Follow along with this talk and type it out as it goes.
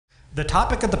The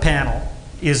topic of the panel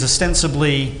is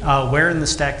ostensibly where in the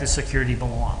stack does security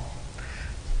belong.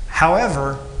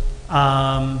 However,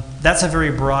 that's a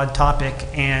very broad topic,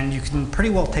 and you can pretty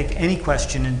well take any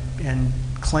question and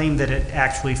claim that it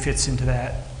actually fits into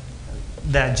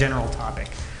that general topic.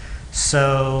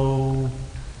 So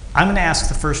I'm going to ask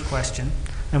the first question.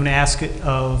 I'm going to ask it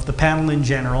of the panel in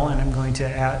general, and I'm going to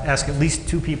ask at least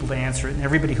 2 people to answer it, and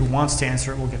everybody who wants to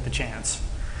answer it will get the chance.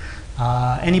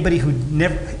 Anybody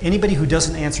who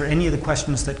doesn't answer any of the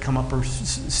questions that come up or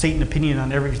state an opinion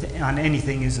on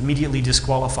anything is immediately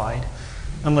disqualified,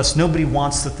 unless nobody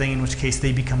wants the thing, in which case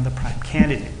they become the prime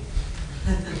candidate.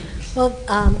 Well,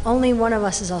 only one of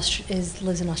us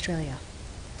lives in Australia.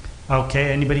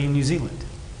 Okay, anybody in New Zealand?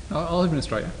 I live in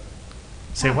Australia.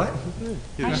 Say what?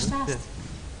 I just asked.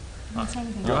 I didn't say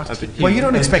anything. Well, you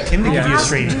don't expect him to give you a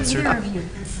straight answer. Either of you.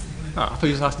 Oh, I thought you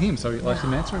were just asking him, so you like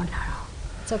him answering?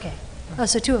 It's okay. Oh,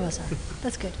 so 2 of us are.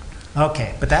 That's good.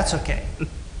 Okay, but that's okay.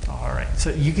 All right. So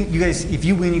you guys, if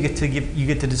you win, you get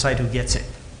to decide who gets it.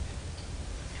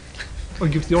 Or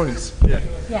give it to the audience. Yeah,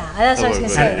 that's what I was going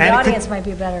to say. The audience might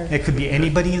be better. It could be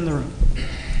anybody in the room.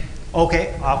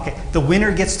 Okay. The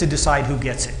winner gets to decide who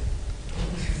gets it.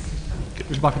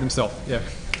 Which might be themselves, yeah.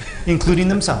 Including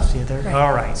themselves. Yeah, right.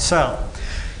 All right. So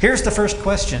here's the first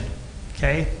question.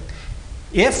 Okay.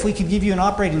 If we could give you an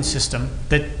operating system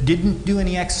that didn't do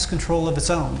any access control of its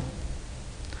own,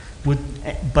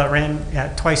 but ran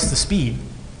at twice the speed,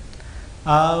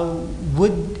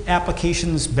 would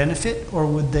applications benefit, or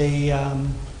would they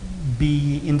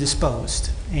be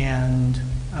indisposed? And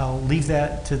I'll leave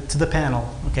that to the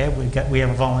panel. Okay, we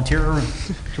have a volunteer room.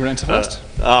 Do you want to answer first?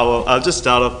 Well, I'll just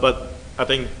start off, but I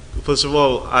think, first of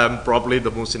all, I'm probably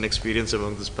the most inexperienced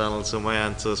among this panel, so my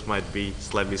answers might be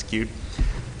slightly skewed.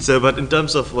 So, but in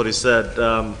terms of what he said,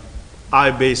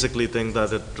 I basically think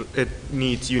that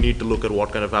you need to look at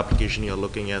what kind of application you're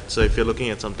looking at. So if you're looking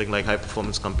at something like high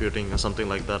performance computing or something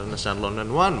like that in a standalone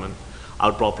environment, I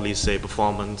would probably say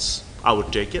performance, I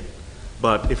would take it.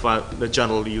 But if the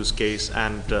general use case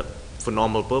and for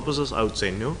normal purposes, I would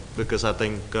say no, because I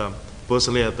think,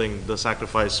 personally, I think the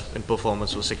sacrifice in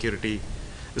performance for security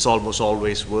is almost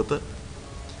always worth it.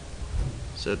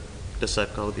 So does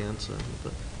that cover the answer?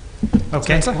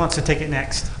 Okay, who wants to take it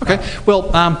next? Okay, well,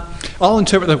 I'll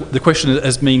interpret the question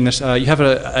as meaning that you have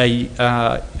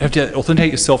have to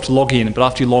authenticate yourself to log in, but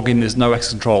after you log in, there's no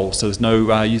access control, so there's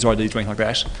no user IDs or anything like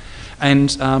that. And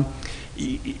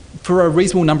for a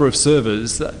reasonable number of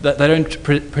servers, they don't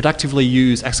productively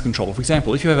use access control. For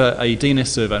example, if you have a DNS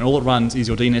server and all it runs is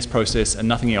your DNS process and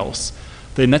nothing else,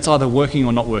 then that's either working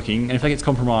or not working. And if that gets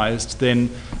compromised,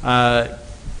 then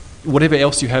whatever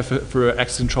else you have for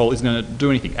access control isn't going to do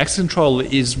anything. Access control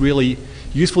is really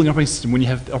useful in the operating system when you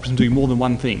have the option to do more than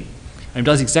one thing. And it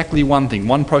does exactly one thing,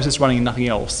 one process running and nothing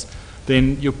else,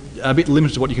 then you're a bit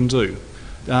limited to what you can do.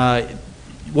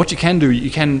 What you can do, you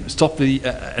can stop an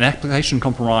application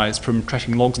compromise from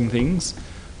tracking logs and things,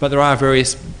 but there are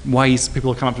various ways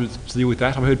people have come up to deal with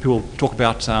that. I've heard people talk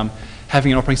about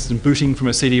having an operating system booting from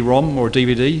a CD-ROM or a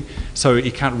DVD, so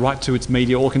it can't write to its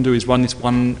media. All it can do is run this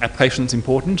one application that's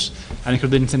important, and it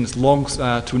could then send its logs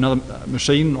to another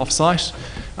machine off-site.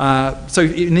 So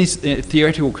in these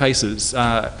theoretical cases,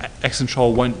 access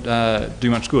control won't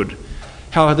do much good.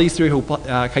 However, these theoretical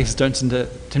cases don't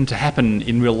tend to happen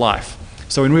in real life.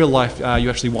 So in real life, you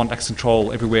actually want access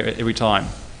control everywhere, every time.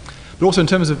 But also in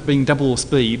terms of being double the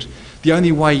speed, the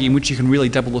only way in which you can really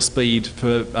double the speed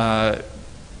for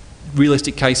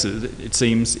realistic cases, it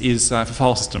seems, is for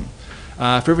file system.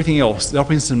 For everything else, the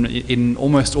operating system in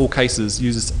almost all cases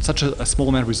uses such a small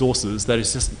amount of resources that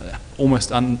it's just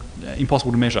almost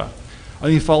impossible to measure.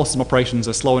 Only file system operations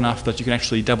are slow enough that you can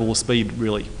actually double the speed,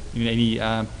 really, in any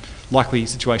likely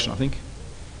situation, I think.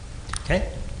 Okay.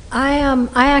 I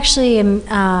actually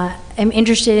am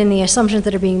interested in the assumptions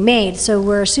that are being made. So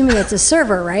we're assuming it's a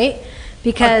server, right?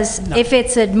 Because no. If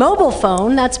it's a mobile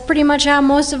phone, that's pretty much how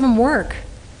most of them work.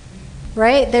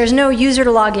 Right? There's no user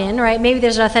to log in, right? Maybe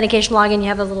there's an authentication login, you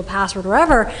have a little password or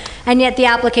whatever, and yet the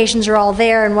applications are all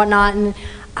there and whatnot. And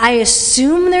I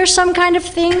assume there's some kind of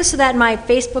thing so that my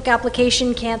Facebook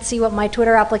application can't see what my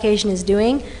Twitter application is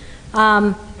doing.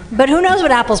 But who knows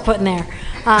what Apple's putting there?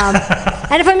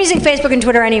 And if I'm using Facebook and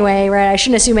Twitter anyway, right, I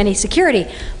shouldn't assume any security.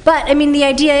 But I mean, the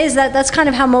idea is that that's kind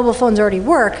of how mobile phones already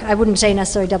work. I wouldn't say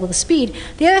necessarily double the speed.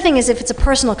 The other thing is if it's a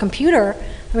personal computer,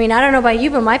 I mean, I don't know about you,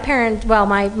 but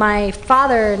my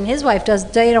father and his wife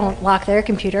they don't lock their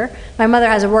computer. My mother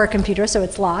has a work computer, so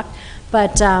it's locked.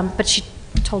 But she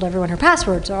told everyone her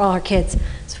passwords, or all her kids,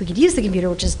 so we could use the computer,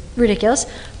 which is ridiculous.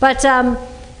 But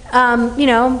you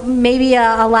know, maybe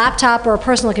a laptop or a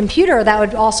personal computer that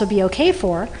would also be okay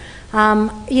for.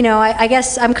 You know, I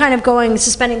guess I'm kind of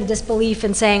suspending the disbelief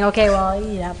and saying, okay, well,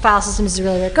 you know, file systems is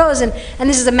really where it goes, and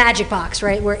this is a magic box,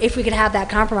 right, where if we could have that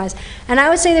compromise. And I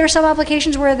would say there are some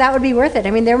applications where that would be worth it.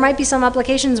 I mean, there might be some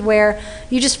applications where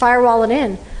you just firewall it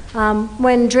in.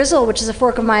 When Drizzle, which is a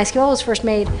fork of MySQL, was first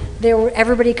made,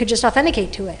 everybody could just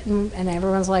authenticate to it. And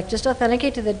everyone's like, just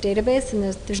authenticate to the database? And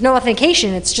there's no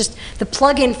authentication. It's just the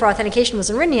plugin for authentication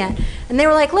wasn't written yet. And they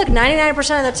were like, look,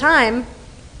 99% of the time,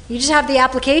 you just have the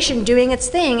application doing its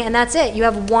thing, and that's it. You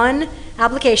have one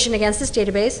application against this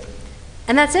database,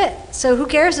 and that's it. So who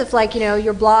cares if, like, you know,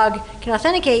 your blog can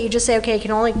authenticate? You just say, okay, it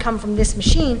can only come from this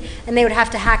machine, and they would have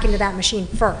to hack into that machine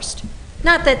first.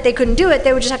 Not that they couldn't do it,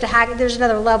 they would just have to hack. There's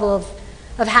another level of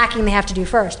hacking they have to do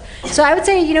first. So I would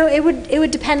say, you know, it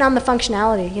would depend on the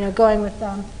functionality. You know, going with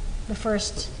the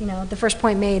first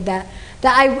point made, that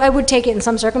I would take it in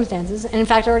some circumstances, and in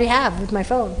fact I already have with my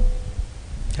phone.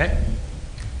 Okay.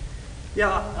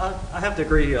 Yeah, I have to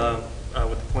agree with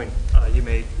the point you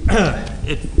made.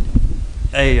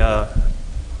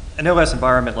 An OS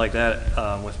environment like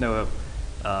that with no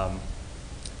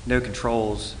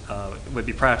controls would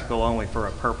be practical only for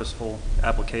a purposeful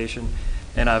application.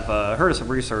 And I've heard of some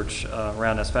research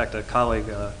around this. In fact,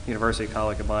 a university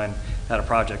colleague of mine had a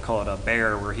project called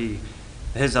Bear, where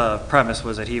his premise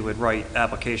was that he would write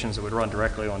applications that would run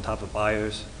directly on top of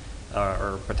BIOS.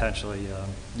 Or potentially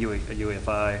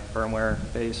UEFI firmware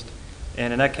based,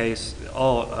 and in that case,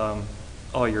 all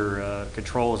your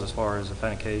controls as far as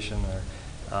authentication or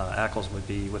ACLs would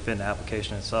be within the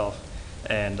application itself.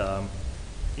 And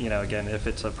you know, again, if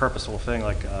it's a purposeful thing,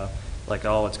 like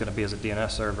all it's going to be is a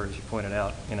DNS server, as you pointed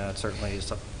out, you know, it certainly is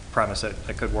a premise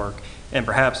that could work, and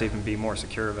perhaps even be more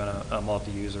secure than a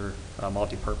multi-user,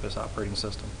 multi-purpose operating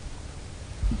system.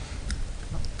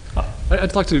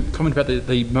 I'd like to comment about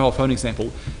the mobile phone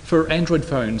example. For Android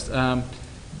phones,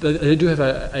 they do have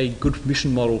a good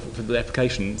permission model for the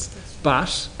applications,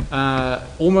 but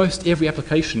almost every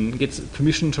application gets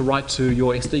permission to write to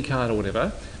your SD card or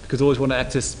whatever, because they always want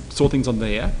to store things on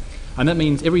there. And that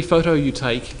means every photo you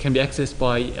take can be accessed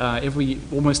by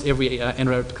almost every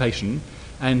Android application,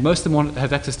 and most of them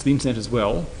have access to the internet as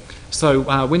well.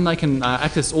 So when they can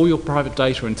access all your private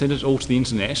data and send it all to the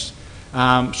internet,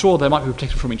 sure, they might be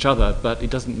protected from each other, but it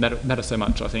doesn't matter so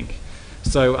much, I think.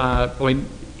 So, I mean,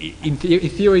 in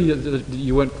theory,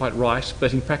 you weren't quite right,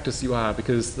 but in practice you are,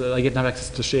 because they get enough access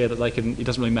to share that it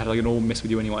doesn't really matter, they can all mess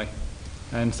with you anyway.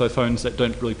 And so phones that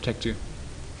don't really protect you.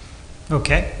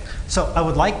 Okay, so I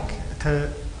would like to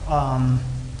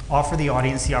offer the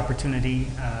audience the opportunity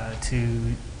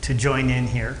to join in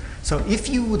here. So if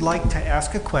you would like to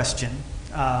ask a question,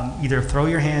 either throw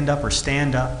your hand up or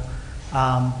stand up.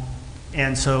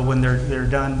 And so when they're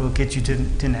done, we'll get you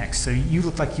to next. So you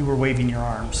look like you were waving your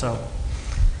arm. So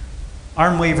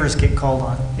arm wavers get called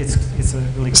on. It's a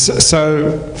really good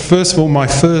so first of all, my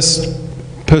first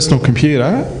personal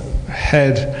computer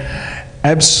had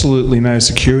absolutely no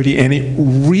security, and it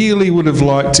really would have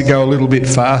liked to go a little bit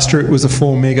faster. It was a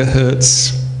 4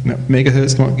 megahertz, not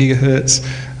gigahertz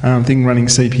thing running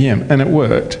CP/M, and it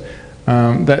worked.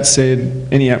 That said,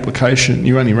 any application,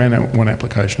 you only ran one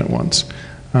application at once.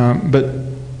 But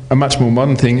a much more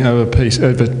modern thing over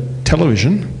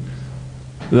television,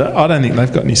 I don't think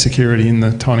they've got any security in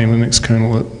the tiny Linux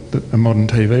kernel that a modern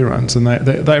TV runs, and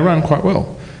they run quite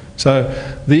well. So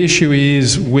the issue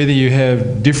is whether you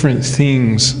have different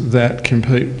things that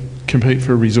compete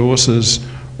for resources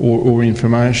or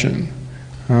information.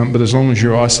 But as long as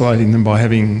you're isolating them by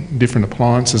having different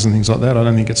appliances and things like that, I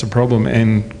don't think it's a problem,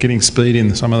 and getting speed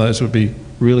in some of those would be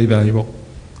really valuable.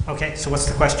 Okay, so what's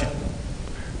the question?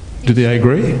 Do they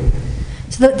agree?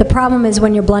 So the problem is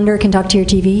when your blender can talk to your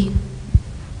TV.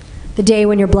 The day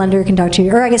when your blender can talk to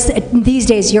you, or I guess these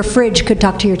days your fridge could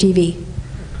talk to your TV.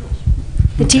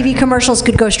 The TV commercials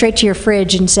could go straight to your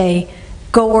fridge and say,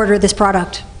 go order this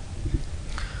product.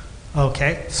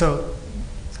 Okay, so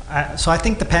I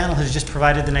think the panel has just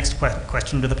provided the next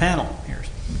question to the panel here.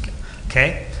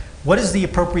 Okay, what is the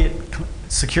appropriate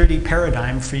security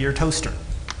paradigm for your toaster?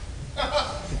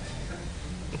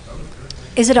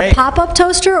 Is it a pop-up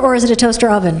toaster or is it a toaster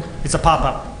oven? It's a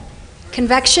pop-up.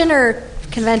 Convection or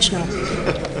conventional?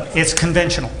 It's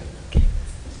conventional.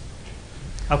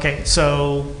 Okay,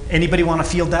 so anybody want to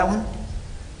field that one?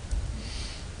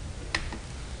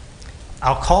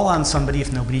 I'll call on somebody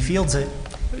if nobody fields it.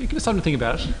 You can decide to think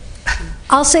about it.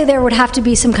 I'll say there would have to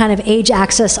be some kind of age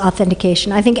access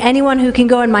authentication. I think anyone who can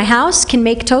go in my house can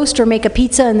make toast or make a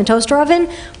pizza in the toaster oven,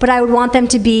 but I would want them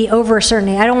to be over a certain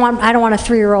age. I don't want a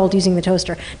 3-year-old using the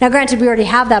toaster. Now granted, we already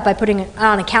have that by putting it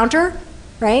on a counter,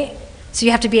 right? So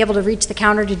you have to be able to reach the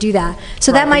counter to do that.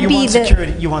 So Right, that might be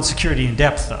security, you want security in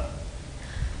depth though.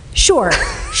 Sure,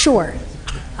 sure.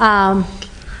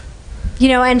 You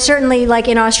know, and certainly, like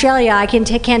in Australia, I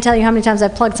can't tell you how many times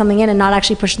I've plugged something in and not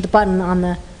actually pushed the button on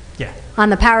the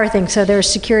power thing. So there's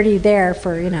security there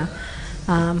for, you know.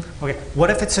 Okay. What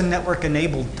if it's a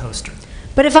network-enabled toaster?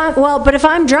 But if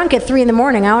I'm drunk at 3 in the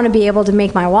morning, I want to be able to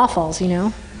make my waffles. You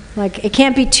know, like it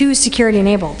can't be too security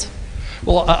enabled.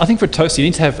 Well, I think for a toaster, you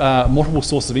need to have multiple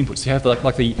sources of input. So you have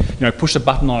like the push the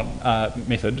button on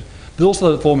method. There's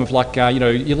also the form of like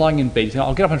you're lying in bed.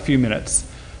 I'll get up in a few minutes.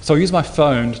 So I use my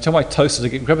phone to tell my toaster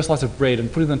to grab a slice of bread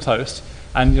and put it in the toast,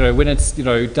 and when it's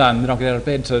done, then I'll get out of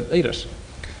bed to eat it.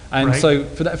 And right. So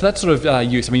for that sort of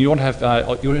use, I mean, you want to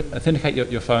have you authenticate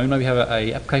your phone. Maybe have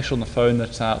a application on the phone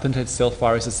that authenticates itself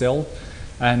via SSL,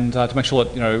 and to make sure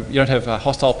that you don't have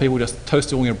hostile people just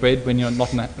toasting all your bread when you're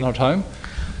not at home.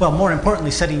 Well, more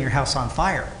importantly, setting your house on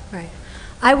fire. Right.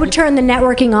 I would turn the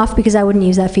networking off because I wouldn't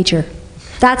use that feature.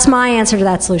 That's my answer to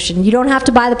that solution. You don't have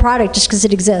to buy the product just because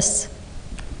it exists.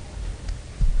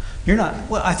 You're not.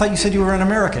 Well, I thought you said you were an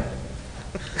American.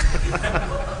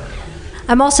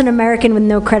 I'm also an American with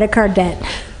no credit card debt.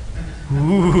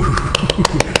 Ooh.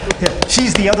 Yeah,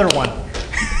 she's the other one.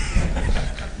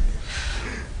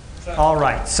 All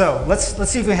right. So let's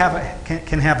see if we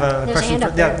can have a There's question. a hand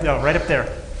up there. No, right up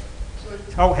there.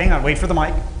 Oh, hang on. Wait for the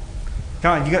mic.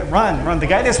 Come on. You got run. The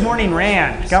guy this morning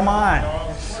ran. Come on.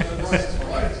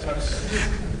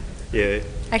 Yeah.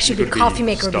 Actually, the coffee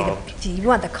maker would be stopped. if you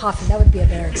want the coffee, that would be a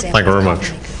better example. Thank you very The much.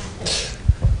 coffee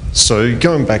maker. So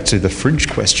going back to the fridge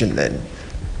question then,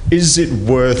 is it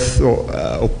worth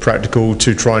or practical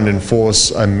to try and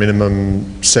enforce a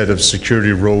minimum set of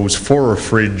security rules for a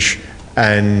fridge,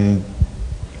 and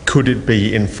could it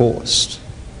be enforced?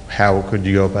 How could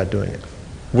you go about doing it?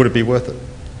 Would it be worth it?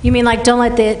 You mean like don't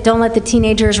let the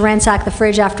teenagers ransack the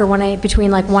fridge after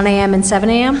between like 1 a.m. and 7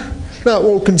 a.m.? No,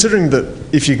 well, considering that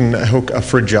if you can hook a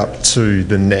fridge up to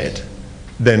the net,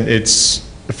 then it's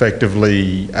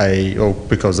effectively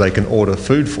because they can order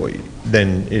food for you,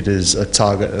 then it is a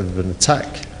target of an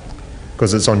attack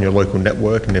because it's on your local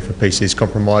network, and if a PC is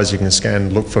compromised, you can scan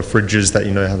and look for fridges that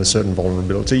have a certain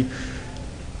vulnerability.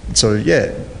 So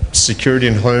yeah, security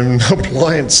in home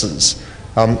appliances.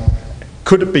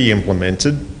 Could it be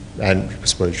implemented, and I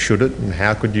suppose should it, and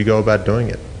how could you go about doing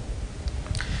it?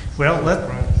 Well,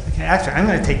 actually, I'm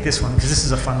going to take this one because this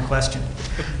is a fun question.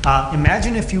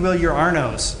 Imagine, if you will, your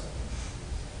Arnos,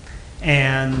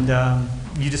 and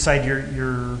you decide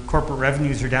your corporate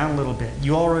revenues are down a little bit.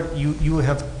 You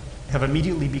have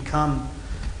immediately become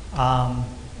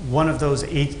one of those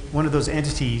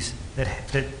entities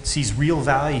that sees real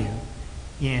value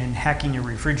in hacking your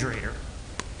refrigerator,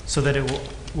 so that it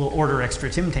will order extra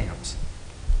Tim Tams.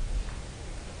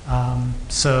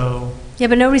 Yeah,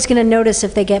 but nobody's going to notice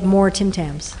if they get more Tim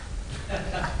Tams.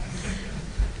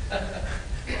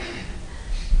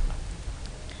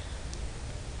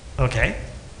 Okay.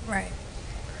 Right.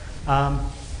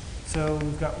 So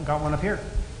we've got one up here.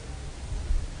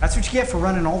 That's what you get for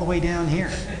running all the way down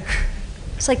here.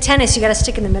 It's like tennis, you got to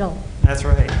stick in the middle. That's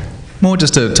right. More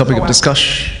just a topic wow. of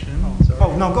discussion.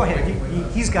 Oh, no, go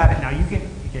ahead. He's got it now. You can.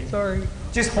 Sorry.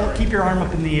 Just keep your arm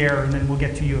up in the air, and then we'll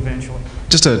get to you eventually.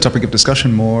 Just a topic of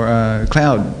discussion, more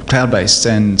cloud-based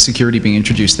and security being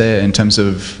introduced there in terms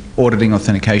of auditing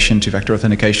authentication, two-factor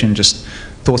authentication. Just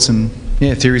thoughts and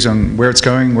theories on where it's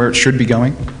going, where it should be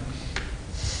going.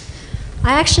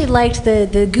 I actually liked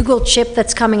the Google chip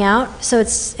that's coming out. So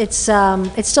it's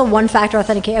still one-factor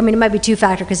authentication. I mean, it might be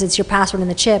two-factor because it's your password in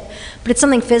the chip, but it's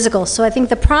something physical. So I think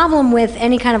the problem with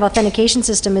any kind of authentication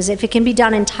system is if it can be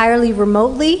done entirely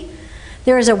remotely,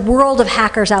 there is a world of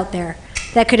hackers out there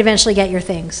that could eventually get your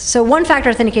things. So one-factor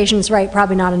authentication is right,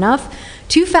 probably not enough.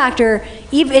 Two-factor,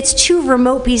 it's two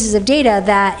remote pieces of data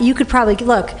that you could probably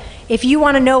look. If you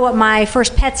want to know what my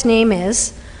first pet's name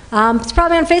is, it's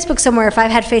probably on Facebook somewhere if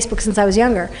I've had Facebook since I was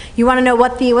younger. You want to know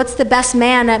what's the best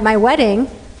man at my wedding,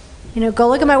 go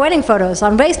look at my wedding photos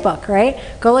on Facebook, right?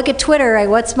 Go look at Twitter, right?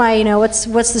 What's my, what's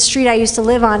the street I used to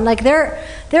live on? Like there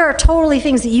are totally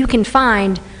things that you can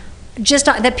find just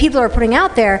that people are putting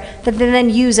out there that they then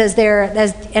use as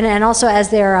and also as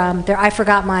their I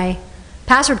forgot my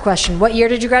password question. What year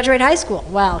did you graduate high school?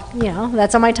 Well,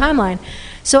 that's on my timeline.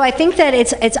 So I think that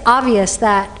it's obvious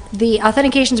that the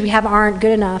authentications we have aren't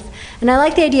good enough, and I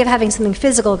like the idea of having something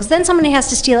physical because then somebody has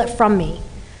to steal it from me,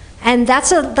 and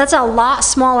that's a lot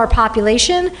smaller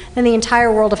population than the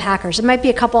entire world of hackers. It might be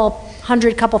a couple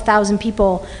thousand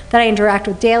people that I interact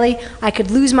with daily. I could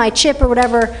lose my chip or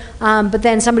whatever, but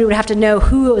then somebody would have to know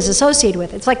who it was associated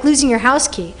with. It's like losing your house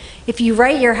key. If you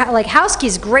write your house key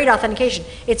is great authentication.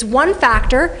 It's one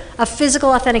factor of physical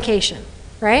authentication,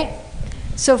 right?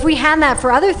 So if we hand that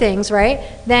for other things, right,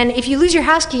 then if you lose your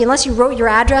house key, unless you wrote your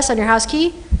address on your house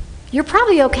key, you're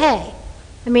probably okay.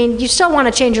 I mean, you still want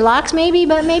to change your locks maybe,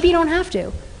 but maybe you don't have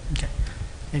to. Okay.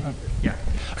 Yeah.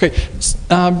 Okay,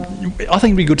 I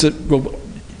think it'd be good to, well,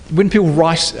 when people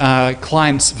write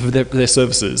clients for their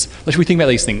services, they should be thinking about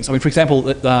these things. I mean, for example,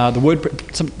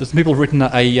 some people have written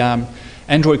a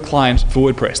Android client for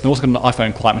WordPress. They've also got an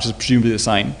iPhone client, which is presumably the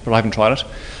same, but I haven't tried it.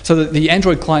 So the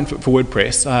Android client for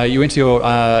WordPress, you enter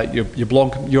your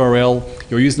blog URL,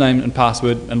 your username and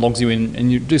password, and logs you in,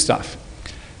 and you do stuff.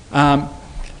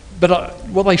 But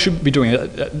what they should be doing,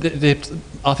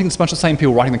 I think it's much the same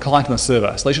people writing the client and the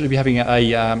server. So they should be having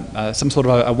some sort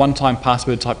of a one-time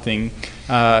password type thing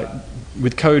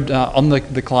with code on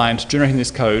the client, generating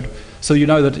this code, so you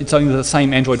know that it's only the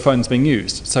same Android phone that's being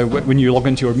used. So when you log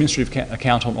into your administrative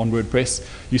account on WordPress,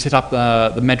 you set up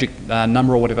the magic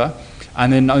number or whatever,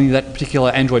 and then only that particular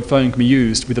Android phone can be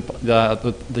used with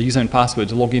the username and password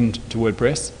to log in to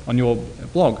WordPress on your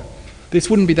blog. This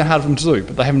wouldn't be that hard for them to do,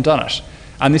 but they haven't done it.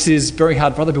 And this is very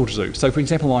hard for other people to do. So for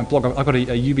example, on my blog, I've got a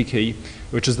YubiKey,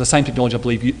 which is the same technology I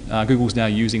believe Google's now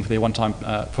using for their one-time,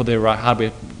 for their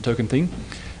hardware token thing.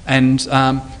 And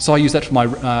so I use that for my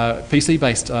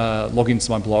PC-based logins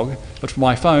to my blog. But for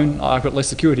my phone, I've got less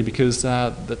security because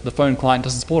the phone client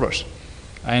doesn't support it.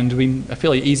 And it's been a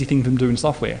fairly easy thing for them to do in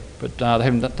software, but they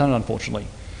haven't done it, unfortunately.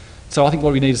 So I think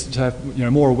what we need is to have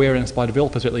more awareness by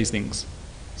developers about these things.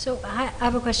 So I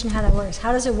have a question how that works.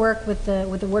 How does it work with the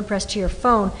WordPress to your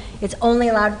phone? It's only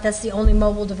allowed, that's the only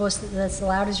mobile device that's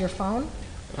allowed is your phone?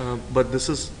 But this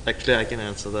is, actually I can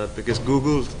answer that, because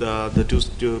Google,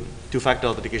 the two-factor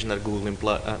authentication that Google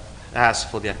has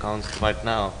for the accounts right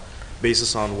now,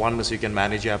 basis on one is you can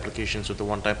manage your applications with the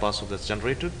one-time password that's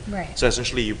generated. Right. So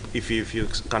essentially, if you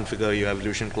configure your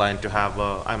Evolution client to have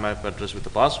a IMAP address with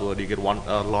the password, you get one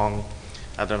long,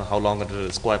 I don't know how long it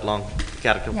is, quite long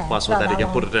character password that you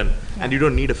can put it in. Yeah. And you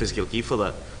don't need a physical key for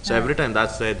that. So every time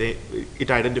that's there, it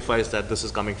identifies that this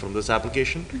is coming from this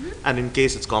application. And in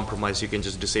case it's compromised, you can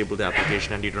just disable the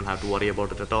application and you don't have to worry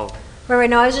about it at all. Right,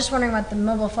 no, I was just wondering about the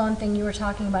mobile phone thing you were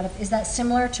talking about. Is that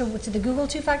similar to the Google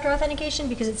two-factor authentication?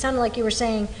 Because it sounded like you were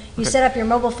saying you set up your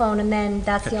mobile phone and then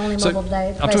that's the only mobile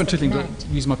device I'm doing two that things,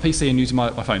 using my PC and using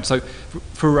my phone. So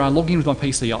for logging in with my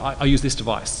PC, I use this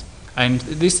device. And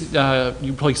this,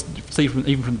 you probably see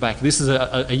even from the back, this is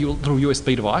a little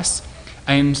USB device,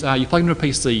 and you plug it into a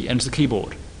PC, and it's a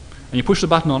keyboard. And you push the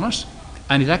button on it,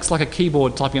 and it acts like a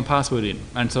keyboard typing a password in,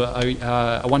 and it's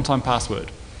a one-time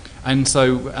password. And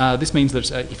so this means that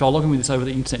if I log in with this over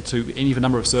the internet to any of a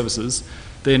number of services,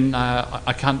 then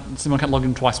someone can't log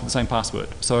in twice with the same password.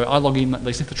 So I log in,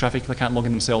 they sniff the traffic, they can't log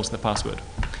in themselves with their password.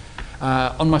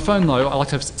 On my phone, though, I like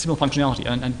to have similar functionality,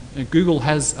 and Google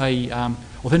has a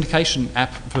authentication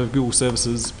app for Google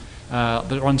services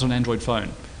that runs on an Android phone.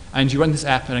 And you run this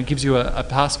app and it gives you a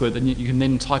password that you can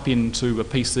then type into a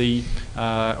PC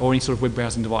or any sort of web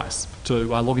browsing device to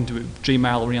log into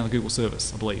Gmail or any other Google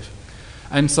service, I believe.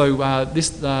 And so this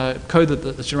code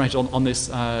that's generated on this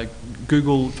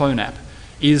Google phone app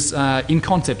is in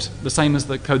concept the same as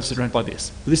the code that's generated by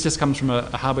this. But this just comes from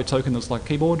a hardware token that's like a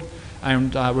keyboard,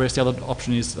 and whereas the other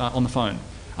option is on the phone.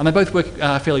 And they both work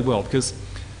fairly well, because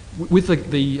with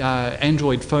the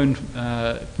Android phone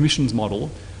permissions model,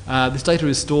 this data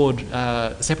is stored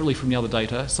separately from the other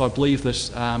data. So I believe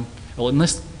that, well,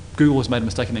 unless Google has made a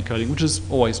mistake in their coding, which is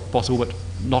always possible, but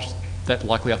not that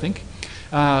likely, I think,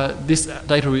 this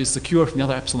data is secure from the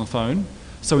other apps on the phone.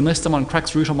 So unless someone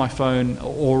cracks root on my phone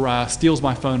or steals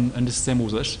my phone and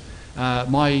disassembles it,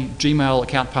 my Gmail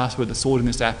account password that's stored in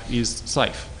this app is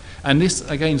safe. And this,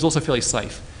 again, is also fairly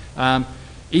safe.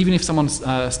 Even if someone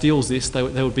steals this, they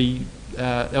would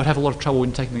have a lot of trouble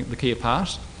in taking the key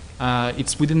apart.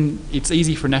 It's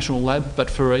easy for a national lab, but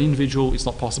for an individual, it's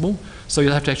not possible. So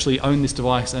you'll have to actually own this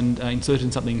device and insert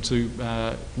in something to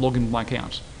log into my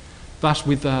account. But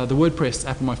with the WordPress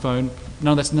app on my phone,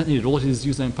 none of that's needed. All it is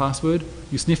username and password.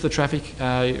 You sniff the traffic,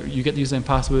 you get the username and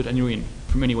password, and you're in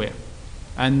from anywhere.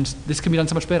 And this can be done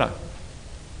so much better.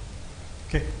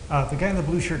 Okay, the guy in the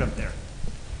blue shirt up there.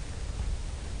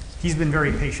 He's been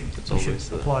very patient. We should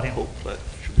applaud him. Hope that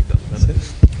should be done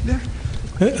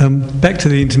better. Back to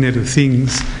the Internet of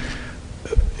Things.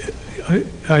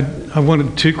 I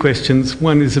wanted two questions.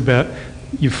 One is about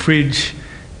your fridge.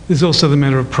 There's also the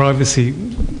matter of privacy,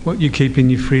 what you keep in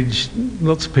your fridge.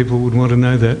 Lots of people would want to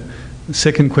know that. The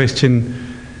second question,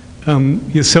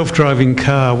 your self-driving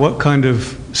car, what kind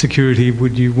of security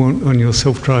would you want on your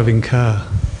self-driving car?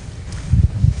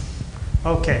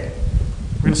 Okay,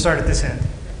 we're going to start at this end.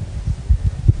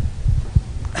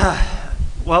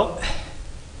 Well,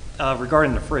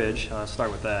 regarding the fridge, I'll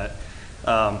start with that.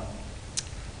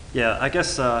 Yeah, I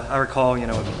guess I recall, when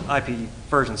IP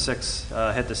version 6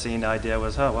 hit the scene, the idea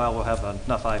was, oh, well, we'll have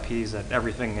enough IPs that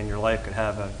everything in your life could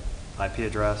have an IP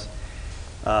address,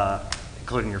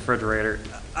 including your refrigerator.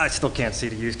 I still can't see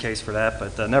the use case for that,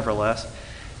 but nevertheless,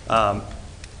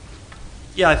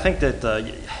 yeah, I think that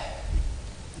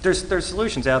there's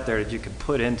solutions out there that you could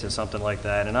put into something like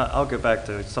that, and I'll go back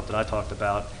to something I talked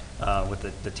about with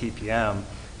the TPM.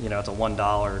 It's a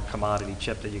 $1 commodity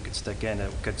chip that you could stick in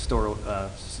that could store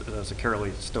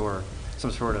securely store some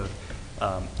sort of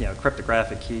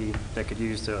cryptographic key that could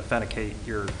use to authenticate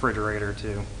your refrigerator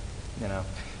to,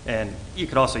 and you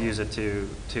could also use it to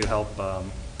help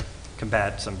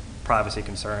combat some privacy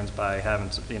concerns by having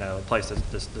a place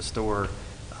to store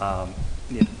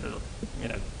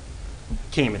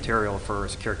key material for a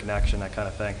secure connection, that kind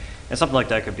of thing. And something like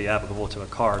that could be applicable to a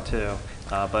car too.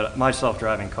 But my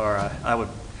self-driving car,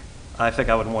 I think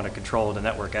I would want to control the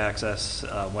network access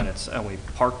when it's only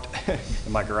parked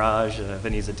in my garage, if it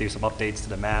needs to do some updates to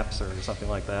the maps or something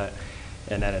like that,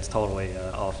 and then it's totally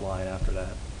offline after that.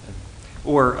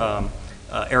 Or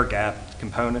air-gapped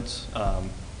components,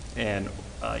 and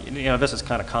this is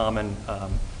kind of common,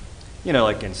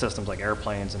 like in systems like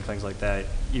airplanes and things like that.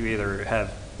 You either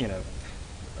have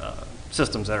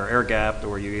systems that are air-gapped,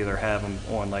 or you either have them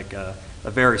on like a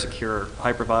very secure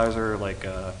hypervisor, like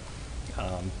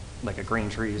a Green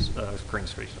Trees, oh,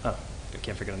 I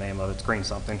can't figure the name of it. It's Green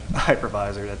something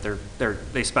hypervisor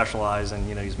that they specialize in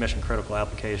these mission critical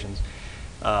applications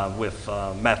with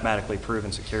mathematically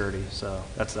proven security. So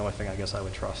that's the only thing I guess I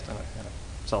would trust in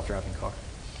a self-driving car.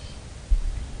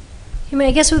 I mean,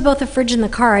 I guess with both the fridge and the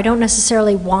car, I don't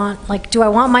necessarily want, do I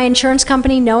want my insurance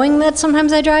company knowing that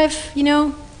sometimes I drive,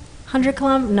 100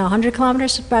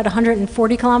 kilometers, about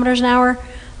 140 kilometers an hour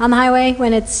on the highway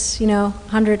when it's,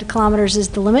 100 kilometers is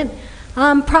the limit?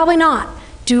 Probably not.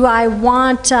 Do I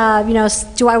want,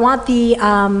 do I want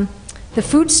the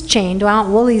food chain? Do I want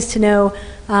Woolies to know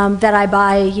that I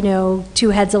buy, 2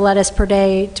 heads of lettuce per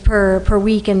day, per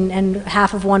week, and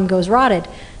half of one goes rotted?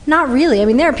 Not really. I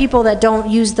mean, there are people that don't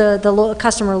use the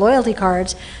customer loyalty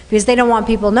cards because they don't want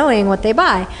people knowing what they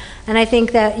buy. And I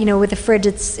think that, with the fridge,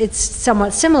 it's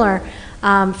somewhat similar,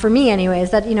 for me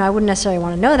anyways, that, I wouldn't necessarily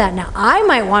want to know that. Now, I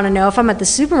might want to know if I'm at the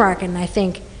supermarket and I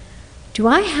think, do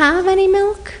I have any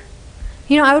milk?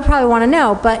 I would probably want to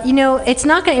know, but, it's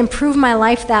not going to improve my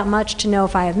life that much to know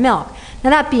if I have milk.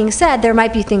 Now, that being said, there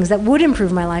might be things that would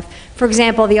improve my life. For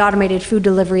example, the automated food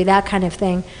delivery, that kind of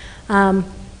thing.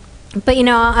 But,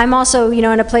 I'm also, in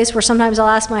a place where sometimes I'll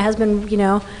ask my husband,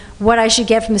 what I should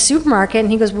get from the supermarket,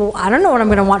 and he goes, well, I don't know what I'm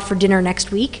going to want for dinner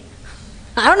next week.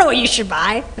 I don't know what you should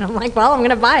buy. And I'm like, well, I'm going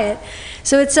to buy it.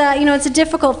 So it's a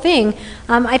difficult thing.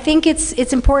 I think it's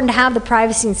important to have the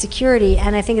privacy and security,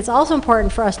 and I think it's also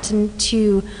important for us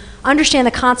to understand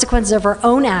the consequences of our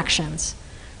own actions,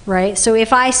 right? So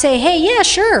if I say, hey, yeah,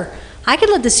 sure, I could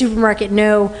let the supermarket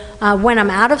know when I'm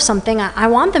out of something. I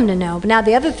want them to know. But now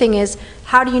the other thing is,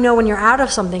 how do you know when you're out of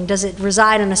something? Does it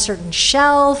reside on a certain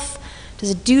shelf? Does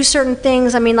it do certain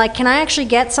things? I mean, can I actually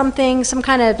get some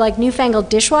kind of newfangled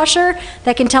dishwasher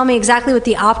that can tell me exactly what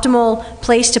the optimal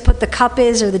place to put the cup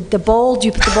is, or the bowl? Do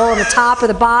you put the bowl on the top or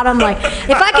the bottom?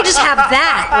 If I could just have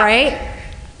that, right,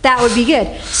 that would be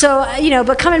good. So,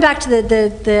 but coming back to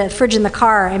the fridge in the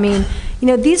car, I mean,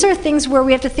 these are things where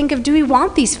we have to think of, do we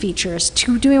want these features?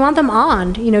 Do we want them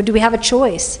on? Do we have a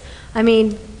choice? I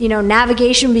mean,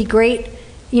 navigation would be great,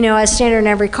 as standard in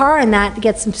every car, and that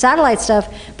gets some satellite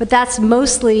stuff, but that's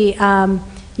mostly, a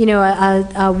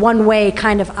one-way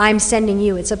kind of, I'm sending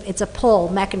you. It's a pull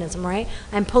mechanism, right?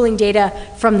 I'm pulling data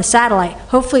from the satellite.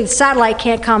 Hopefully the satellite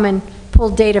can't come and pull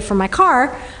data from my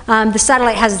car. The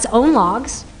satellite has its own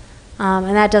logs,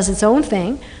 and that does its own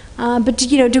thing. But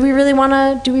do we really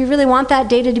want that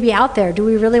data to be out there? Do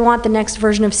we really want the next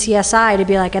version of CSI to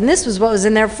be like, and this was what was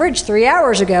in their fridge 3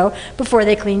 hours ago before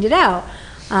they cleaned it out?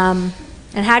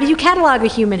 And how do you catalog a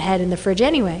human head in the fridge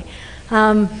anyway?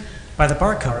 By the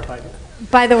barcode.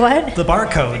 By the what? The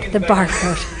barcode. The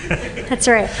barcode. That's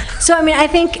right. So I mean, I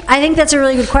think that's a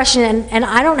really good question, and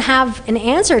I don't have an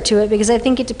answer to it because I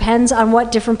think it depends on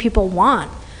what different people want.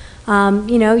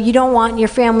 You don't want your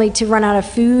family to run out of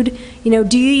food. Do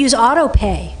you use auto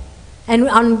pay? And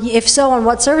if so, on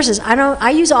what services?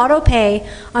 I use auto pay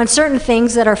on certain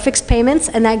things that are fixed payments,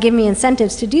 and that give me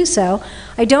incentives to do so.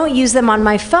 I don't use them on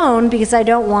my phone because I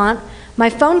don't want my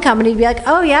phone company to be like,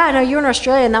 oh yeah, I know you're in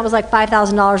Australia and that was like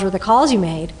 $5,000 worth of calls you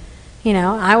made.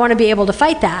 I want to be able to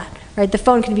fight that, right? The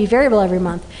phone can be variable every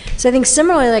month. So I think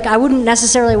similarly, I wouldn't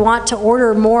necessarily want to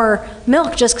order more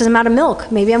milk just because I'm out of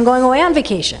milk. Maybe I'm going away on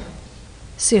vacation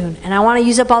soon and I want to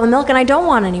use up all the milk and I don't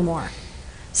want any more.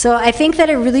 So I think that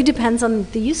it really depends on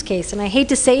the use case, and I hate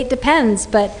to say it depends,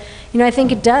 but I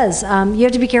think it does. You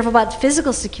have to be careful about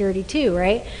physical security too,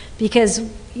 right? Because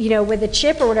with a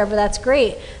chip or whatever, that's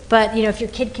great, but if your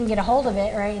kid can get a hold of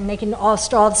it, right, and they can all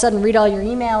of a sudden read all your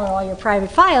email or all your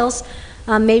private files,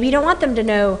 maybe you don't want them to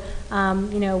know,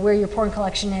 where your porn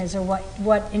collection is or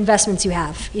what investments you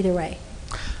have. Either way.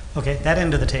 Okay, that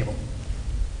end of the table.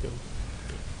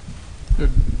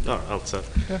 I'll say.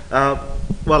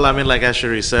 Well, I mean, like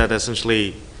Asheri said,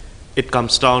 essentially, it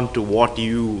comes down to what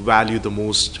you value the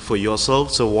most for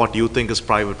yourself. So what you think is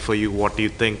private for you, what do you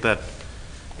think that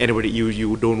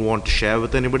you don't want to share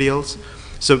with anybody else.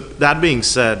 So that being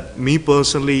said, me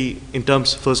personally, in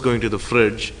terms of first going to the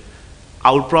fridge,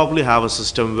 I would probably have a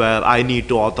system where I need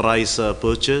to authorize a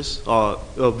purchase or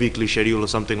a weekly schedule or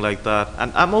something like that,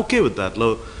 and I'm okay with that.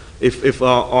 If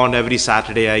on every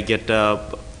Saturday I get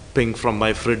a ping from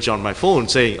my fridge on my phone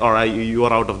saying, all right, you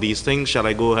are out of these things, shall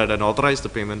I go ahead and authorize the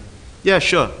payment? Yeah,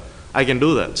 sure, I can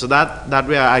do that. So that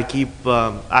way I keep,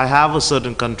 I have a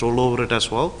certain control over it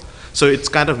as well. So it's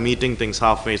kind of meeting things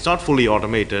halfway. It's not fully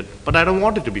automated, but I don't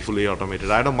want it to be fully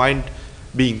automated. I don't mind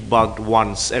being bugged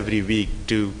once every week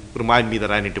to remind me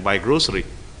that I need to buy grocery.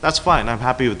 That's fine, I'm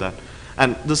happy with that.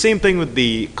 And the same thing with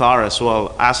the car as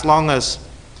well. As long as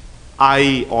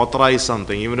I authorize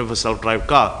something, even if a self-drive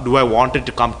car, do I want it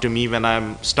to come to me when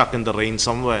I'm stuck in the rain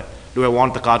somewhere? Do I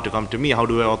want the car to come to me? How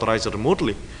do I authorize it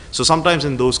remotely? So sometimes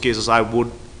in those cases, I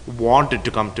would want it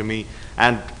to come to me.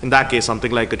 And in that case,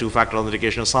 something like a two-factor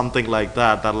authentication or something like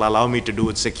that, that'll allow me to do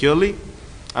it securely.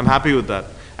 I'm happy with that.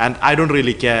 And I don't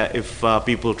really care if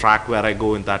people track where I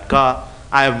go in that car.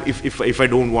 If I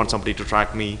don't want somebody to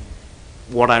track me,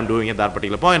 what I'm doing at that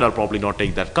particular point, I'll probably not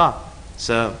take that car.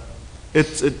 So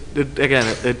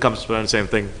it comes to the same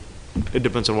thing. It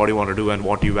depends on what you want to do and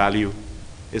what you value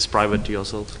is private to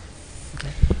yourself.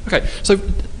 Okay, so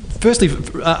firstly,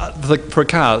 for a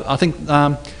car, I think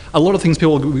a lot of things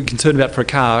people will be concerned about for a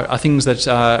car are things that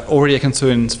already are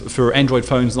concerns for Android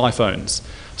phones and iPhones.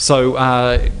 So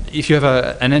if you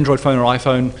have an Android phone or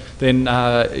iPhone, then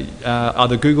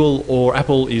either Google or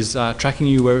Apple is tracking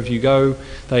you wherever you go.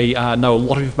 They know a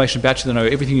lot of information about you. They know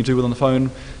everything you do on the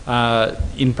phone.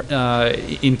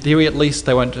 In theory, at least,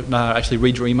 they won't actually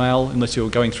read your email unless you're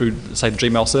going through, say, the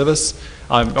Gmail service.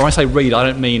 When I say read, I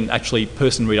don't mean actually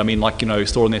person read. I mean like,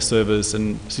 store on their servers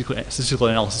and statistical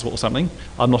analysis or something.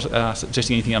 I'm not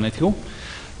suggesting anything unethical.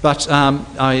 But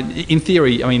in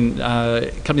theory, I mean,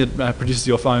 a company that produces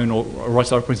your phone or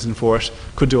writes the operating system for it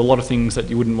could do a lot of things that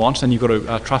you wouldn't want, and you've got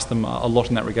to trust them a lot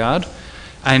in that regard.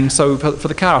 And so for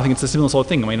the car, I think it's a similar sort of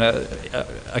thing. I mean,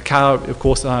 a car, of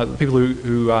course, the people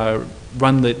who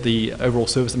run the overall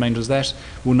service that manages that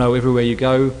will know everywhere you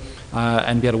go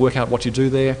and be able to work out what you do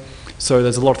there. So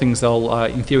there's a lot of things they'll,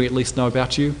 in theory, at least know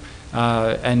about you,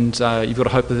 and you've got to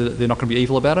hope that they're not going to be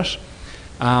evil about it.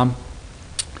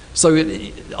 So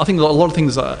I think a lot of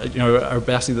things are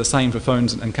basically the same for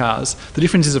phones and cars. The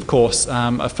difference is, of course,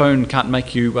 a phone can't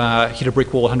make you hit a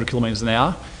brick wall 100 kilometres an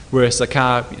hour, whereas a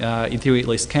car, in theory, at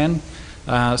least can.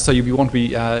 So you want to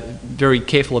be very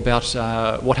careful about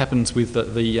what happens with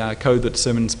the code that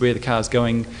determines where the car is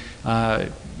going.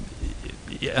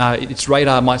 Its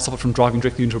radar might stop it from driving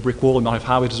directly into a brick wall. It might have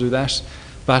hardware to do that.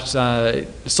 But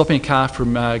stopping a car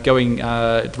from going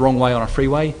the wrong way on a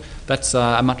freeway, that's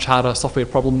a much harder software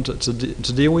problem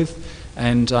to deal with,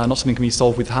 and not something that can be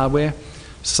solved with hardware.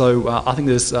 So I think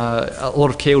there's a lot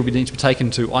of care would need to be taken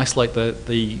to isolate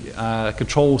the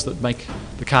controls that make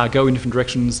the car go in different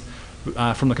directions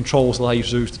from the controls that allow you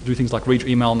to do things like read your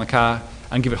email in the car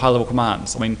and give it high-level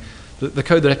commands. I mean, the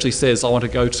code that actually says I want to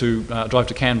go to drive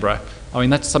to Canberra, I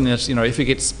mean, that's something that, if it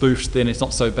gets spoofed, then it's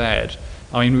not so bad.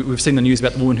 I mean, we've seen the news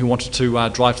about the woman who wanted to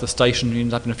drive to the station and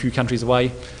ended up in a few countries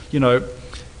away.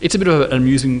 It's a bit of an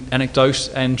amusing anecdote,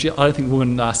 and I don't think the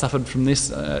woman suffered from this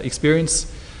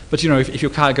experience. But if your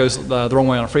car goes the wrong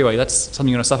way on a freeway, that's something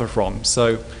you're going to suffer from.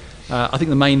 So I think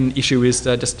the main issue is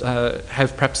to just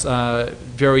have perhaps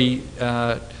very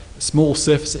small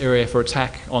surface area for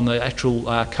attack on the actual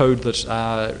code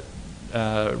that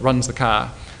runs the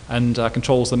car and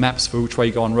controls the maps for which way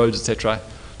you go on roads, etc.,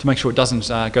 to make sure it doesn't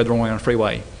go the wrong way on a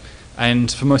freeway.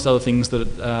 And for most other things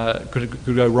that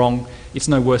could go wrong, it's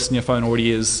no worse than your phone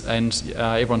already is, and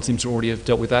everyone seems to already have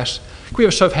dealt with that. Can we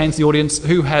have a show of hands in the audience?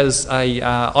 Who has a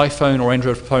iPhone or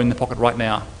Android phone in their pocket right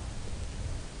now?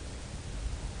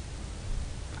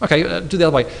 Okay, do the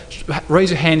other way.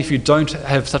 Raise your hand if you don't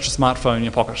have such a smartphone in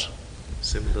your pocket.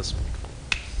 Similar.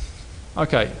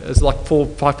 Okay, there's like 4 or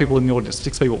 5 people in the audience,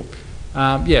 6 people.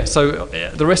 So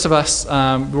the rest of us,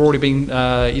 we're already being,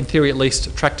 in theory at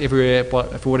least, tracked everywhere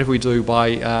for whatever we do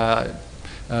by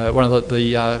one of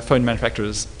the phone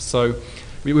manufacturers. So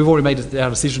we've already made our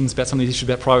decisions about some of these issues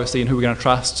about privacy and who we're going to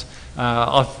trust.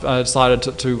 I've decided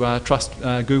to trust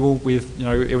Google with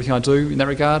everything I do in that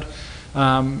regard,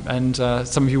 and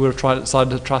some of you would have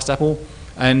decided to trust Apple,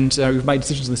 and we've made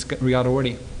decisions in this regard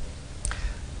already.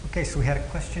 Okay, so we had a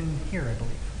question here, I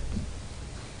believe.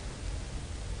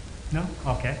 No?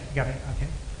 Okay, you got it. Okay.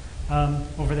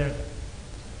 Over there.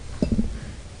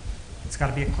 It's got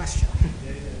to be a question.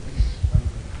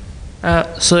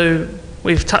 So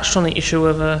we've touched on the issue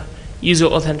of user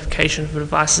authentication for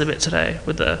devices a bit today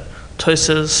with the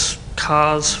toasters,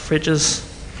 cars, fridges.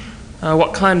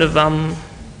 What kind of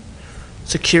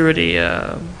security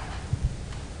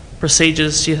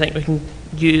procedures do you think we can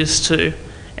use to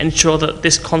ensure that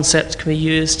this concept can be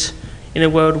used in a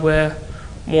world where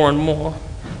more and more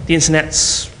the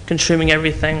internet's consuming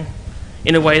everything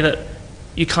in a way that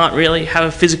you can't really have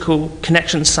a physical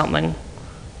connection to something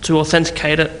to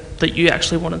authenticate it that you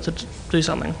actually wanted to do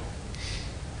something?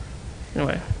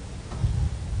 Anyway.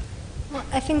 Well,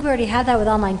 I think we already had that with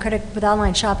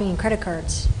online shopping and credit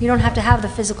cards. You don't have to have the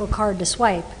physical card to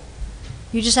swipe.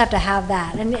 You just have to have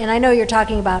that. And I know you're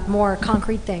talking about more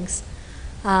concrete things.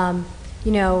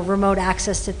 Remote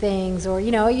access to things, or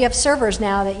you have servers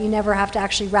now that you never have to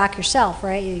actually rack yourself,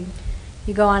 right? You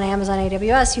go on Amazon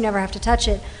AWS, you never have to touch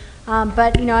it.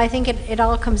 But I think it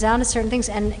all comes down to certain things,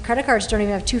 and credit cards don't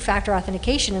even have two-factor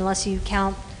authentication unless you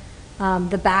count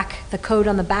the code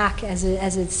on the back as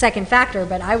a second factor.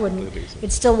 But I wouldn't.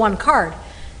 It's still one card.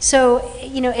 So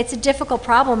it's a difficult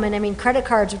problem, and I mean credit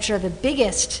cards, which are the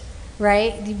biggest,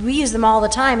 right? We use them all the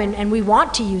time, and we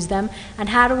want to use them. And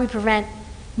how do we prevent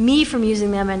me from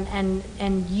using them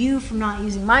and you from not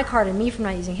using my card and me from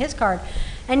not using his card?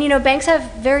 And banks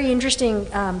have very interesting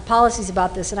policies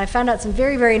about this, and I found out some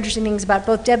very, very interesting things about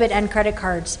both debit and credit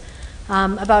cards,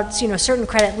 about certain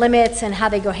credit limits and how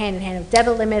they go hand in hand with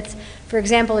debit limits. For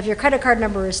example, if your credit card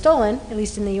number is stolen, at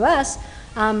least in the US,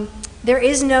 there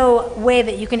is no way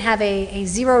that you can have a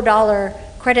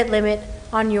 $0 credit limit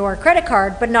on your credit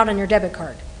card but not on your debit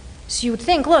card. So you would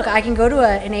think, look, I can go to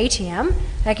an ATM,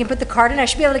 I can put the card in, I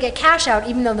should be able to get cash out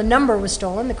even though the number was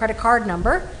stolen, the credit card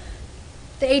number.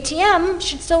 The ATM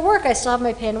should still work, I still have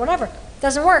my PIN, whatever. It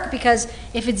doesn't work because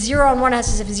if it's 0 on one, it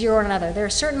has to be 0 on another. There are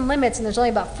certain limits, and there's only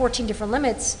about 14 different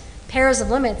limits, pairs of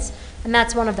limits, and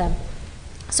that's one of them.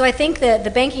 So I think that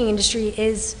the banking industry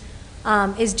is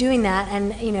doing that,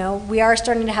 and we are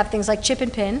starting to have things like chip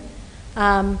and PIN,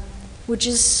 which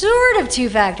is sort of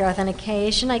two-factor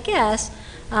authentication, I guess.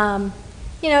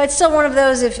 It's still one of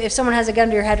those, if someone has a gun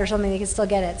to your head or something, they can still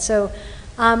get it. So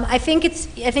I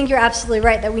think you're absolutely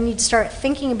right that we need to start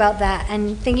thinking about that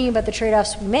and thinking about the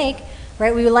trade-offs we make,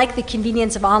 right? We like the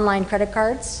convenience of online credit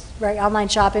cards, right? Online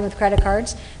shopping with credit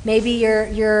cards. Maybe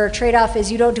your trade-off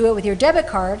is you don't do it with your debit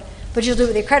card, but you'll do it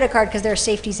with your credit card because there are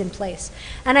safeties in place.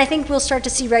 And I think we'll start to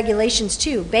see regulations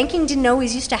too. Banking didn't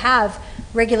always used to have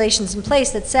regulations in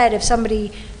place that said if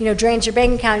somebody drains your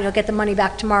bank account, you'll get the money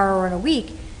back tomorrow or in a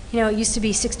week. It used to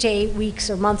be 6 to 8 weeks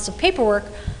or months of paperwork.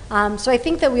 So I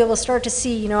think that we will start to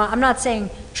see, I'm not saying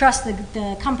trust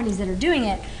the companies that are doing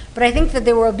it, but I think that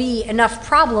there will be enough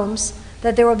problems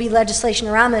that there will be legislation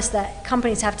around this that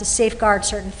companies have to safeguard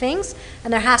certain things,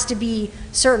 and there has to be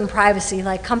certain privacy.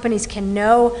 Like companies can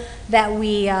know that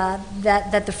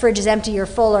that the fridge is empty or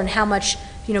full, and how much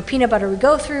peanut butter we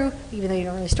go through, even though you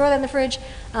don't really store that in the fridge.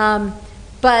 And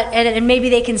maybe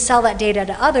they can sell that data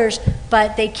to others,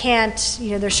 but they can't,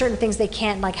 there's certain things they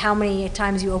can't, like how many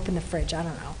times you open the fridge, I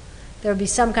don't know. There would be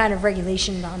some kind of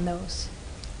regulation on those.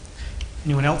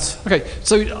 Anyone else? Okay,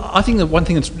 so I think that one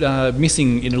thing that's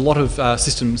missing in a lot of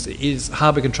systems is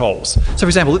hardware controls. So for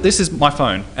example, this is my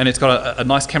phone, and it's got a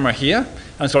nice camera here,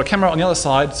 and it's got a camera on the other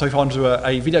side, so if I want to do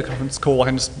a video conference call, I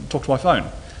can just talk to my phone.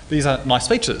 These are nice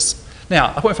features.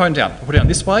 Now, I put my phone down. I put it down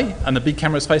this way, and the big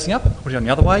camera is facing up. I put it down the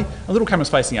other way, and the little camera is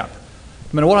facing up.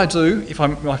 No matter what I do, if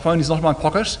my phone is not in my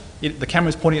pocket, the camera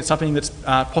is pointing at something that's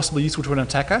possibly useful to an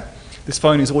attacker. This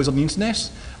phone is always on the internet.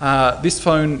 This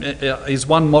phone is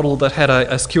one model that had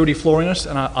a security flaw in it,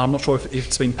 and I'm not sure if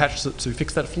it's been patched to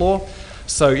fix that flaw.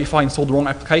 So if I installed the wrong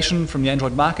application from the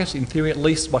Android market, in theory at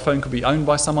least, my phone could be owned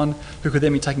by someone who could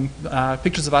then be taking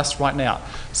pictures of us right now.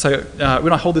 So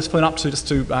when I hold this phone up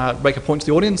to make a point to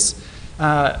the audience,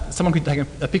 someone could take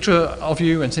a picture of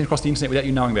you and send it across the internet without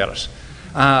you knowing about it.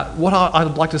 What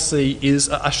I'd like to see is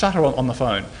a shutter on the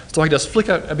phone. So I can just flick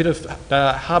a bit of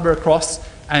hardware across,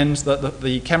 and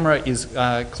the camera is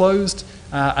closed,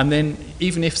 and then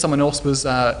even if someone else was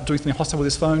doing something hostile with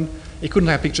this phone, it couldn't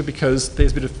take a picture because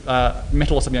there's a bit of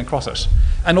metal or something across it.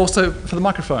 And also for the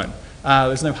microphone,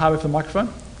 there's no hardware for the microphone.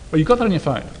 Well, you've got that on your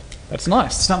phone. That's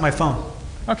nice. It's not my phone.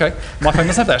 Okay, my phone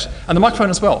does have that. And the microphone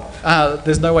as well.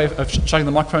 There's no way of shutting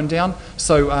the microphone down.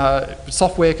 So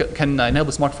software can enable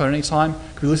this microphone at any time.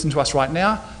 Can you listen to us right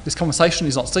now? This conversation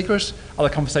is not secret. Other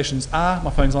conversations are.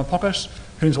 My phone's in my pocket.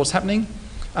 Who knows what's happening?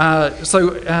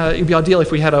 So it'd be ideal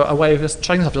if we had a way of just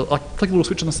shutting this off, like click a little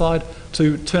switch on the side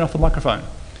to turn off the microphone.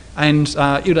 And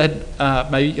it would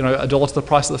add maybe $1 to the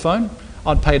price of the phone.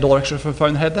 I'd pay $1 extra for a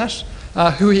phone that had that.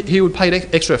 Who would pay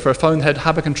extra for a phone that had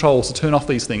harbor controls to turn off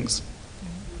these things?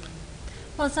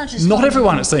 Well, it's not just Not phones.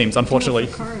 everyone, it seems, unfortunately.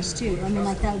 For cars too. I mean,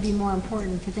 like that would be more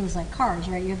important for things like cars,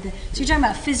 right? You have so you're talking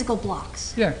about physical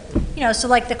blocks. Yeah. You know, so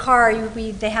like the car,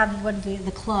 they have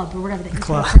the club or whatever that you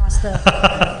put across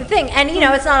the thing, and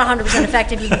it's not 100%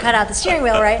 effective. You can cut out the steering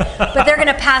wheel, right? But they're going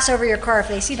to pass over your car if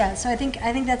they see that. So I think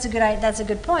that's a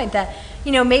good point. That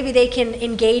maybe they can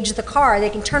engage the car,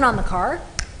 they can turn on the car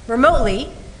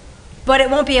remotely, but it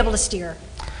won't be able to steer.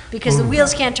 Because the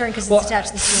wheels can't turn because it's attached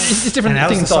to the steering. It's different And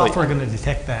how's things. the software going to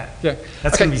detect that? Yeah.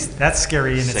 That's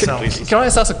scary in itself. Can I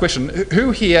just ask a question?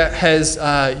 Who here has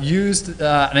used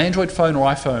an Android phone or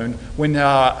iPhone when they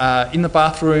are in the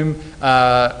bathroom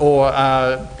or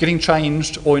getting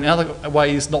changed or in other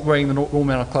ways not wearing the normal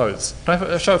amount of clothes? Can I have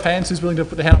a show of hands who's willing to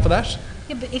put their hand up for that?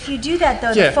 Yeah, but if you do that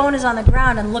though, the phone is on the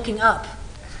ground and looking up.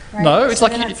 Right? No, it's So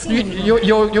like they're not seeing you.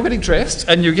 you're getting dressed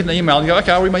and you get an email and you go,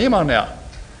 okay, I'll read my email now.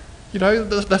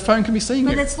 The phone can be seeing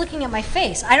But you. it's looking at my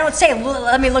face. I don't say,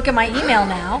 let me look at my email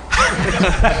now.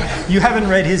 You haven't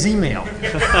read his email.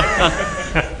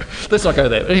 Let's not go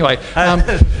there. But anyway,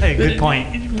 Hey, good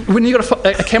point. when you've got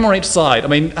a camera on each side, I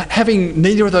mean, having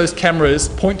neither of those cameras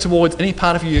point towards any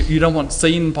part of you don't want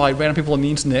seen by random people on the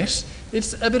internet,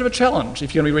 it's a bit of a challenge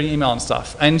if you're going to be reading email and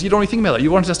stuff. And you don't really think about it.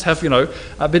 You want to just have,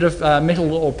 a bit of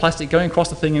metal or plastic going across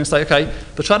the thing and say, okay,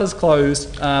 the shutter's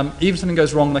closed. Even if something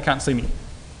goes wrong, they can't see me.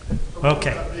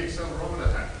 Okay. The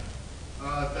accelerometer hack. The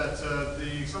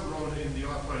accelerometer in the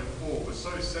iPhone 4 was so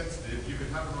sensitive you could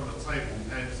have it on a table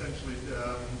and essentially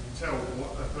tell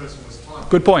what a person was typing.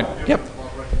 Good point. Yep.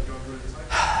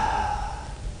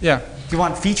 Yeah. Do you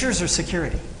want features or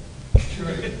security?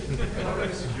 Security.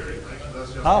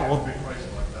 Oh, well.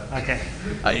 Okay.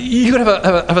 You could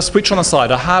have a switch on the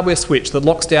side, a hardware switch that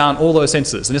locks down all those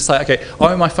sensors, and just say, okay,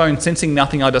 I own my phone sensing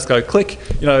nothing. I just go click.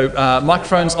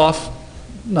 Microphone's off.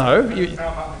 No, you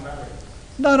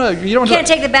don't. You can't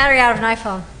take the battery out of an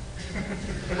iPhone.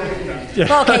 Yeah.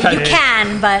 Well, okay, you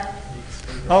can, but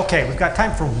Okay, we've got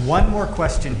time for one more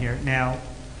question here. Now,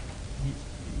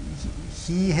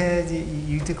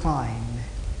 you declined.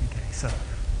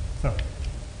 Okay,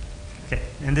 okay,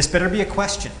 and this better be a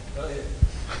question.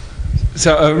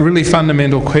 So a really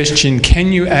fundamental question,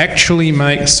 can you actually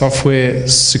make software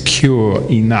secure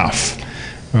enough?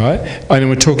 Right? And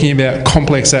we're talking about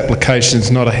complex applications,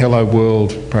 not a hello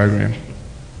world program.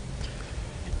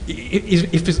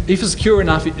 If it's secure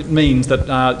enough, it means that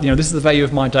this is the value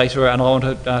of my data, and I want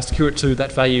to secure it to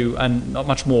that value and not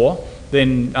much more.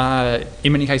 Then,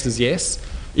 in many cases, yes.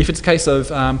 If it's a case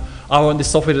of I want this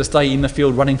software to stay in the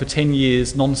field running for 10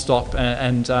 years non-stop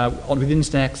and with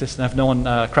instant access and have no one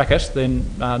crack it, then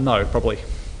no, probably.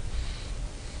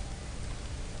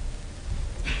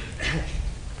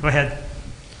 Go ahead.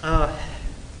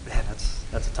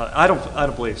 That's a tough. I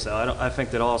don't believe so. I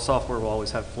think that all software will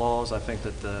always have flaws. I think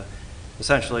that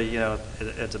essentially,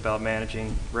 it's about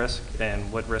managing risk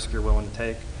and what risk you're willing to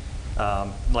take.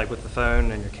 Like with the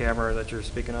phone and your camera that you're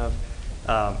speaking of,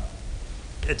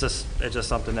 it's just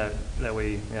something that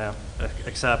we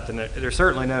accept. And there's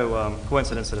certainly no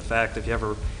coincidence to the fact if you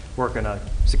ever work in a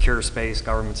secure space,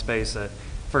 government space, that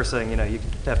first thing you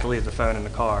have to leave the phone in the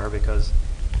car because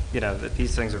that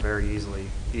these things are very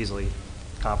easily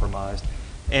compromised.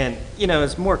 And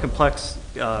as more complex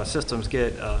systems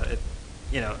get,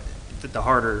 the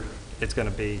harder it's going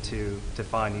to be to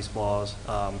find these flaws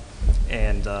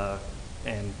and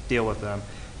deal with them.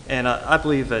 And I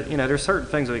believe that there's certain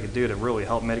things that we could do to really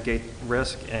help mitigate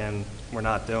risk, and we're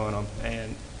not doing them.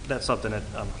 And that's something that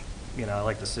I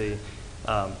like to see.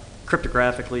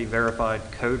 Cryptographically verified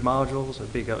code modules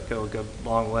would go a good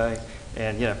long way.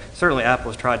 And certainly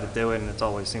Apple has tried to do it, and it's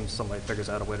always seems somebody figures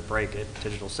out a way to break it.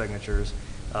 Digital signatures,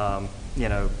 the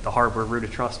hardware root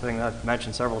of trust thing that I've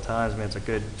mentioned several times. I mean, it's a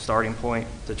good starting point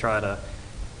to try to,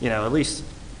 at least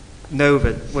know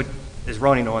that what is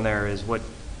running on there is what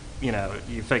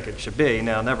you think it should be.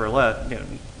 Now,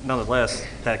 nonetheless,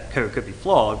 that code could be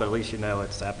flawed, but at least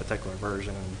it's that particular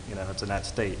version, and it's in that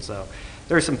state. So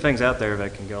there's some things out there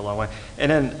that can go a long way.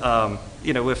 And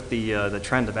then, with the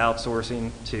trend of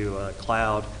outsourcing to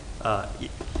cloud,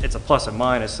 it's a plus and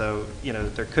minus. So,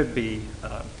 there could be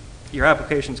your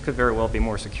applications could very well be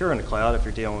more secure in the cloud if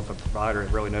you're dealing with a provider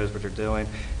that really knows what they're doing.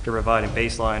 If you're providing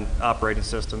baseline operating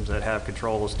systems that have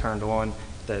controls turned on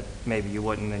that maybe you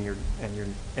wouldn't in your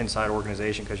inside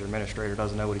organization because your administrator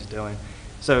doesn't know what he's doing.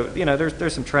 So,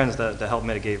 there's some trends to help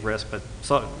mitigate risk, but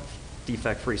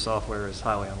defect-free software is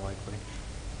highly unlikely.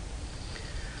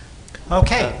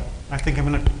 Okay, I think I'm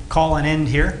going to call an end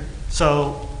here.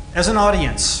 So, as an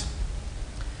audience,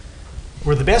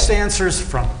 were the best answers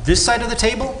from this side of the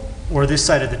table or this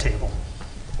side of the table?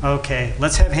 Okay,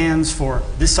 let's have hands for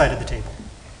this side of the table.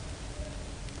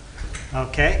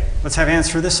 Okay, let's have hands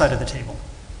for this side of the table.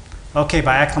 Okay,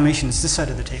 by acclamation, it's this side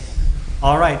of the table.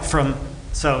 All right,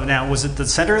 so now, was it the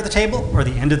center of the table or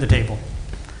the end of the table?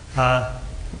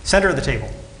 Center of the table.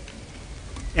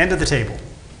 End of the table.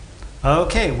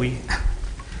 Okay, we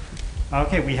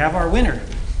have our winner.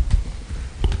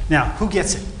 Now, who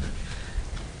gets it?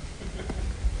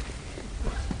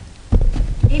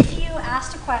 If you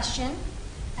asked a question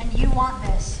and you want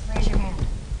this, raise your hand.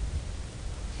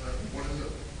 What is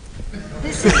it?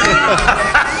 This is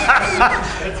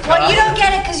well, you don't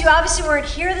get it because you obviously weren't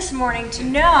here this morning to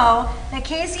know that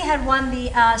Casey had won the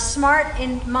Smart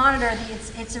Monitor.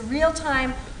 It's a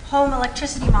real-time home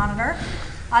electricity monitor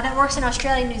that works in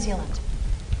Australia and New Zealand.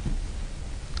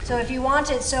 So if you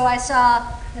want it, so I saw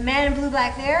the man in blue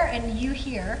back there and you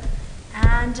here.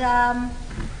 And,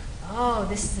 oh,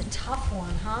 this is a tough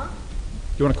one, huh?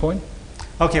 You want a coin?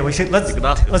 Okay, let's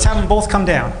have them both come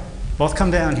down. Both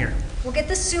come down here. We'll get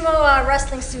the sumo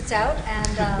wrestling suits out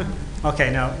and...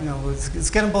 Okay, no, let's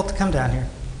get them both to come down here.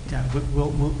 Yeah,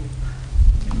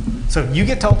 so you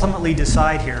get to ultimately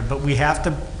decide here, but we have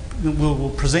to,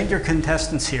 we'll present your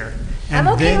contestants here. I'm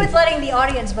okay with letting the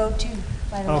audience vote too,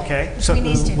 by the way. Okay, so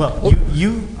needs to. Well,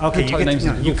 you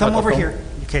come over here.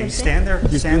 Okay, stand there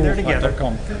together.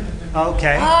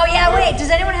 Okay. Oh yeah, wait, does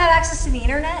anyone have access to the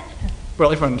internet?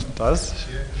 Well, everyone does.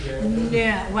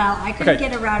 Yeah, well, I couldn't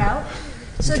get a route out.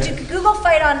 So do Google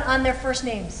fight on their first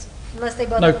names? Unless they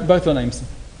both... No, both their names.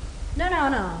 No.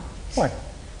 Why?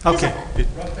 Okay.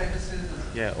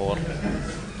 Yeah, or...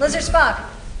 Lizard Spock.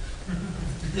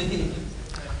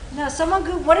 No, someone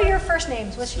Google... What are your first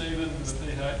names? Stephen with a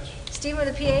PH. Stephen with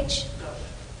a PH?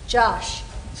 Josh.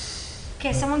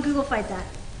 Okay, someone Google fight that.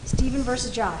 Stephen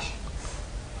versus Josh.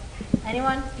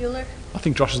 Anyone? Bueller? I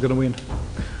think Josh is going to win.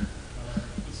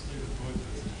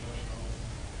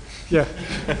 Yeah.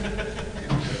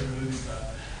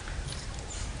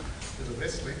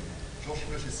 Wrestling, Josh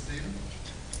versus Stephen.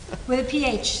 With a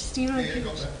PH. Stephen with a PH.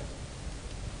 Got that.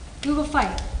 Google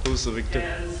fight. Who's the victor?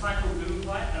 Yeah, it's a site called Google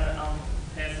Fight.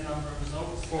 Has a number of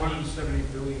results. 470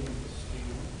 billion for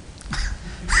Stephen.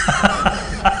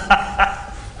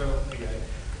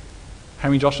 How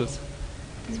many Joshes?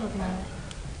 He's working on it.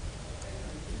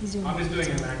 He's doing I'm just doing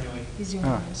it manually. He's doing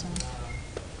it. So.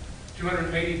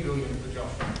 280 billion for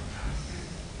Josh.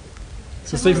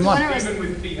 So Stephen won. Stephen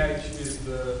with PH is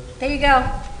the... There you go.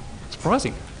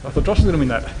 Surprising. I thought Josh was going to win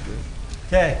that.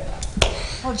 Okay.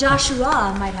 Well,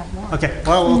 Joshua might have more. Okay.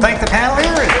 Well, we'll thank the panel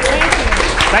here. Thank you.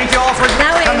 Thank you all for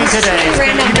Now coming.